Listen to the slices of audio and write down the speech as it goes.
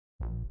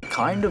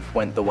kind of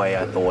went the way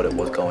I thought it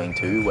was going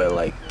to, where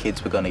like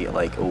kids were going to get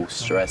like all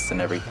stressed and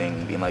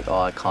everything, being like,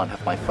 oh, I can't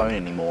have my phone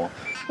anymore.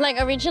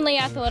 Like originally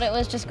I thought it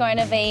was just going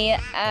to be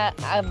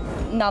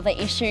another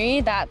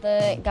issue that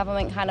the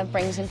government kind of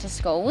brings into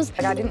schools.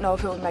 Like I didn't know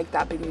if it would make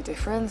that big of a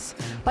difference.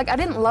 Like I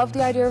didn't love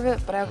the idea of it,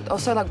 but I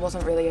also like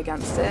wasn't really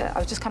against it. I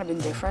was just kind of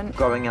indifferent.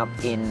 Growing up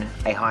in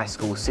a high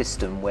school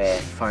system where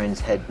phones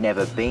had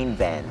never been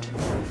banned,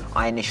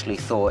 I initially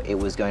thought it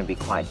was going to be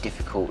quite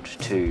difficult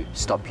to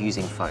stop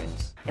using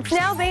phones. It's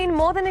now been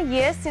more than a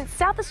year since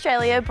South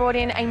Australia brought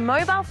in a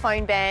mobile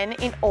phone ban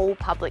in all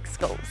public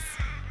schools.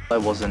 I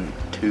wasn't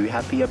too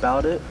happy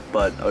about it,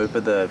 but over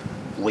the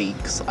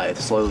weeks I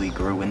slowly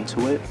grew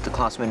into it. The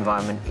classroom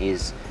environment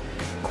is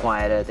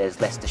quieter, there's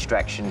less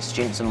distractions,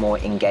 students are more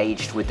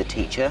engaged with the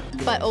teacher.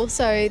 But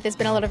also there's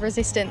been a lot of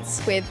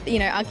resistance with,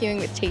 arguing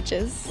with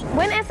teachers.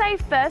 When SA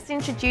first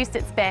introduced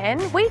its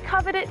ban, we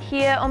covered it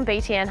here on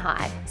BTN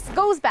High.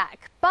 School's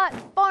back, but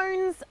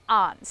phones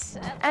aren't.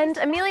 And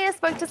Amelia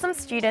spoke to some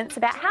students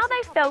about how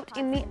they felt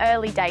in the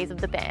early days of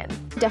the ban.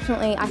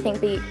 Definitely, I think,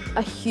 be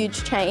a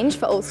huge change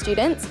for all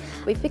students.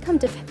 We've become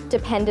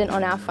dependent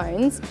on our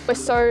phones. We're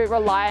so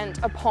reliant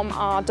upon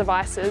our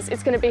devices,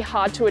 it's going to be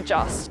hard to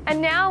adjust.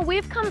 And now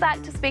we've come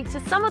back to speak to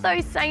some of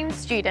those same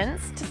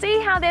students to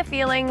see how they're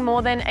feeling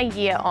more than a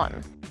year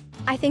on.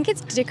 I think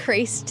it's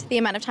decreased the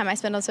amount of time I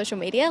spend on social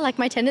media. Like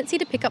my tendency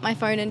to pick up my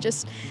phone and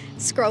just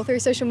scroll through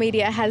social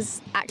media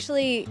has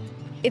actually,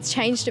 it's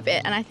changed a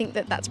bit, and I think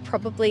that that's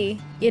probably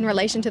in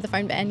relation to the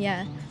phone ban,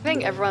 yeah. I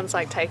think everyone's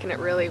like taken it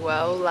really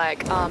well.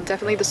 Like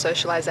definitely the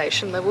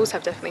socialisation levels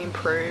have definitely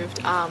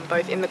improved,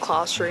 both in the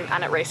classroom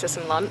and at recess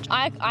and lunch.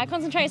 I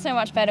concentrate so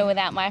much better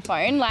without my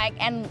phone. Like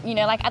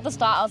at the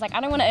start I was like, I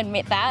don't want to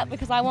admit that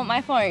because I want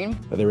my phone.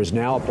 But there is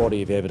now a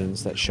body of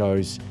evidence that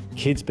shows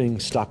kids being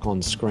stuck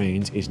on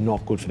screens is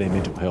not good for their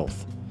mental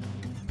health.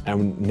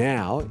 And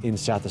now in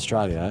South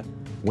Australia,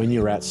 when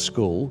you're at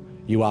school,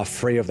 you are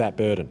free of that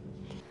burden.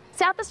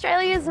 South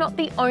Australia is not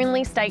the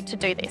only state to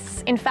do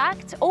this. In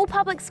fact, all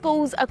public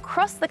schools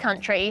across the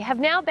country have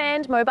now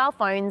banned mobile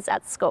phones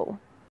at school.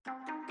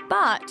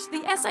 But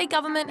the SA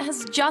government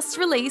has just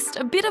released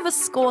a bit of a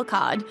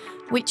scorecard,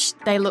 which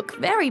they look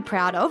very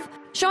proud of,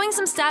 showing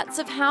some stats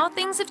of how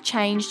things have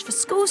changed for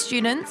school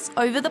students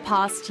over the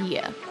past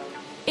year.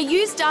 It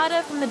used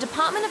data from the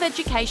Department of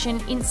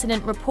Education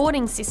Incident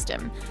Reporting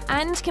System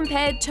and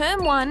compared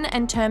Term 1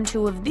 and Term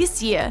 2 of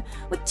this year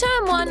with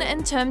Term 1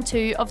 and Term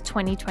 2 of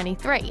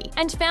 2023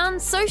 and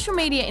found social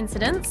media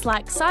incidents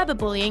like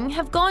cyberbullying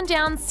have gone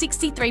down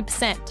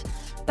 63%,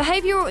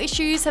 behavioural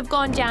issues have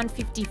gone down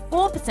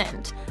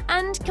 54%,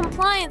 and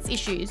compliance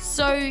issues,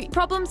 so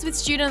problems with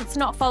students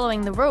not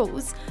following the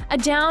rules, are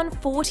down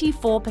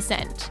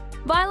 44%.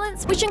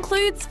 Violence, which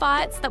includes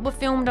fights that were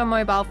filmed on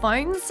mobile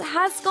phones,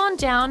 has gone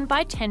down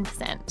by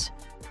 10%.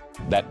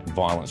 That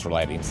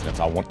violence-related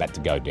incidents, I want that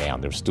to go down.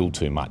 There's still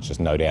too much,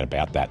 there's no doubt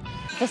about that.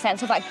 The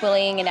sense of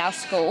bullying in our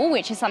school,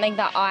 which is something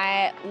that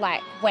I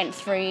went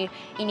through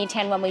in Year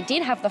 10 when we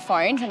did have the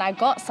phones and I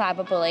got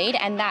cyberbullied,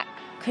 and that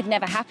could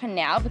never happen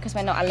now because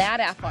we're not allowed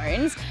our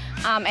phones.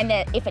 And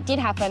if it did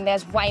happen,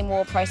 there's way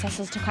more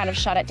processes to kind of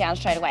shut it down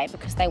straight away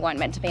because they weren't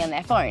meant to be on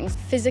their phones.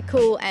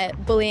 Physical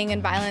bullying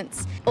and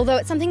violence, although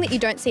it's something that you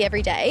don't see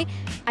every day,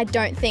 I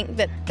don't think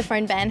that the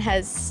phone ban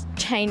has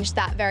changed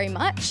that very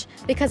much,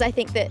 because I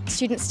think that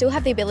students still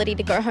have the ability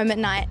to go home at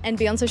night and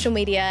be on social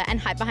media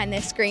and hide behind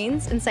their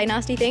screens and say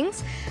nasty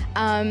things.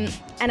 And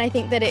I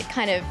think that it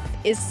kind of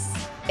is,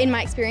 in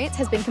my experience,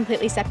 has been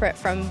completely separate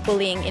from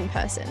bullying in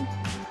person.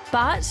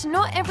 But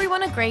not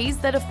everyone agrees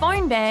that a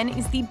phone ban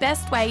is the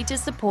best way to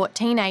support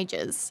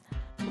teenagers.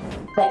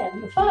 Ban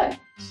the phones.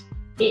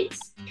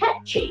 It's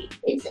catchy,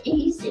 it's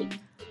easy.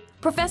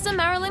 Professor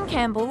Marilyn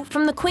Campbell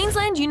from the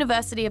Queensland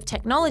University of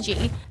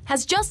Technology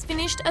has just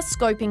finished a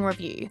scoping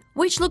review,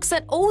 which looks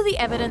at all the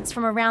evidence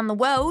from around the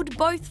world,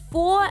 both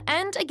for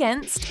and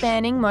against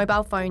banning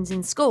mobile phones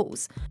in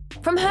schools.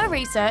 From her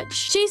research,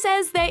 she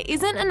says there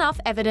isn't enough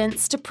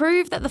evidence to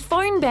prove that the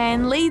phone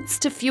ban leads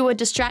to fewer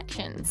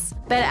distractions,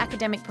 better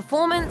academic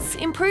performance,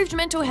 improved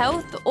mental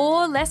health,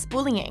 or less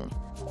bullying.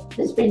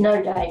 There's been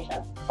no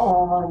data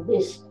on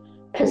this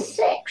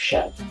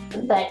perception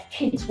that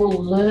kids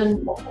will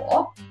learn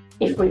more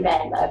if we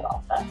ban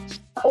mobile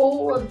phones.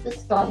 All of the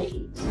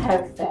studies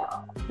have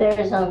found there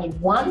is only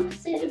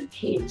 1% of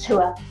kids who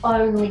are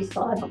only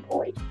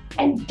cyberbullied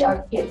and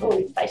don't get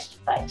bullied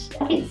face-to-face.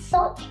 It's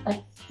such a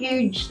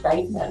huge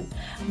statement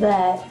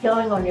that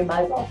going on your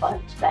mobile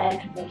phone is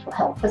bad for mental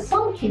health. For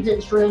some kids,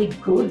 it's really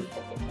good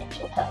for their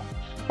mental health.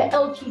 For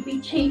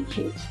LGBT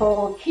kids,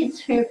 for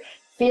kids who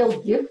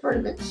feel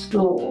different at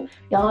school,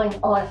 going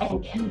on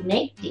and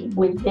connecting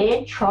with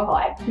their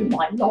tribe who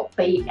might not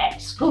be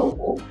at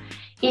school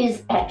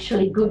is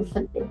actually good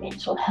for their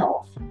mental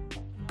health.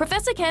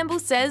 Professor Campbell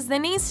says there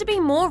needs to be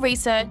more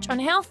research on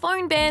how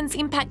phone bans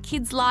impact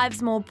kids'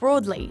 lives more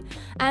broadly,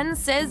 and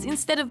says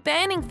instead of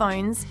banning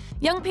phones,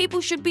 young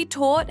people should be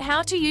taught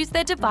how to use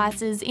their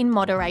devices in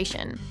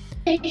moderation.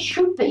 There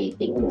should be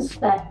things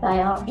that they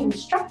are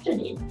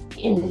instructed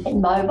in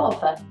mobile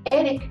phone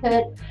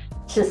etiquette,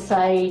 to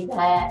say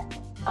that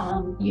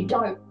you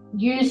don't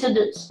use it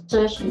at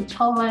certain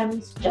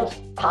times,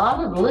 just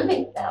part of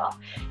living now.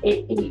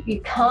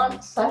 You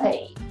can't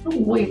say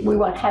we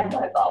won't have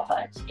mobile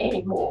phones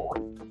anymore.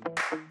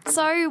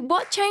 So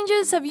what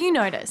changes have you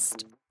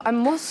noticed? I'm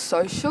more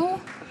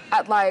social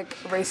at like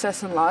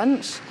recess and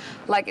lunch.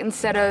 Like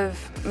instead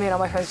of me and all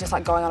my friends just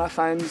like going on our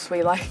phones,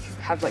 we like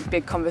have like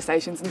big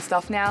conversations and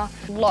stuff now.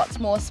 Lots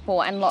more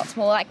sport and lots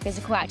more like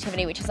physical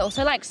activity, which is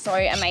also like so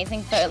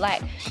amazing for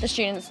like the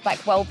students'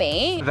 like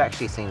well-being. I've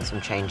actually seen some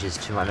changes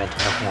to my mental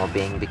health and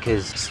well-being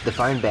because the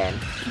phone ban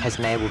has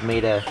enabled me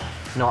to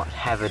not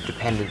have a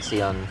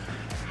dependency on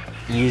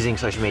using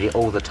social media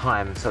all the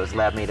time, so it's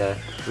allowed me to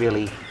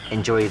really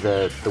enjoy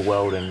the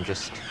world and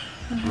just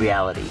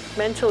reality.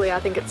 Mentally, I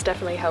think it's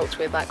definitely helped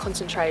with like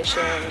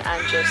concentration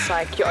and just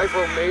like your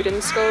overall mood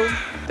in school.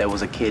 There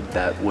was a kid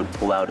that would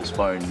pull out his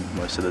phone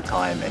most of the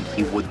time and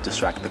he would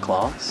distract the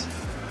class.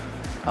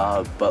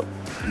 But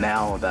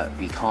now that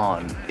we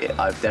can't,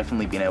 I've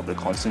definitely been able to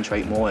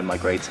concentrate more and my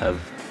grades have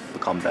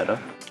become better.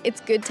 It's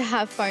good to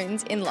have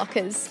phones in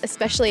lockers,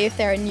 especially if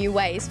there are new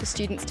ways for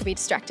students to be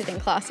distracted in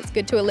class. It's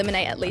good to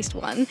eliminate at least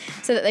one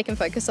so that they can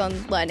focus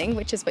on learning,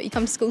 which is what you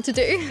come to school to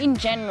do. In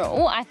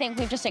general, I think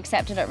we've just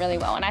accepted it really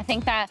well. And I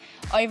think that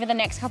over the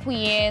next couple of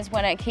years,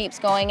 when it keeps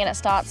going and it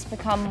starts to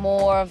become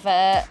more of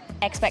an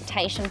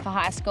expectation for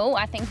high school,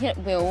 I think it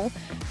will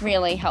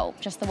really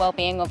help just the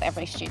well-being of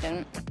every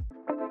student.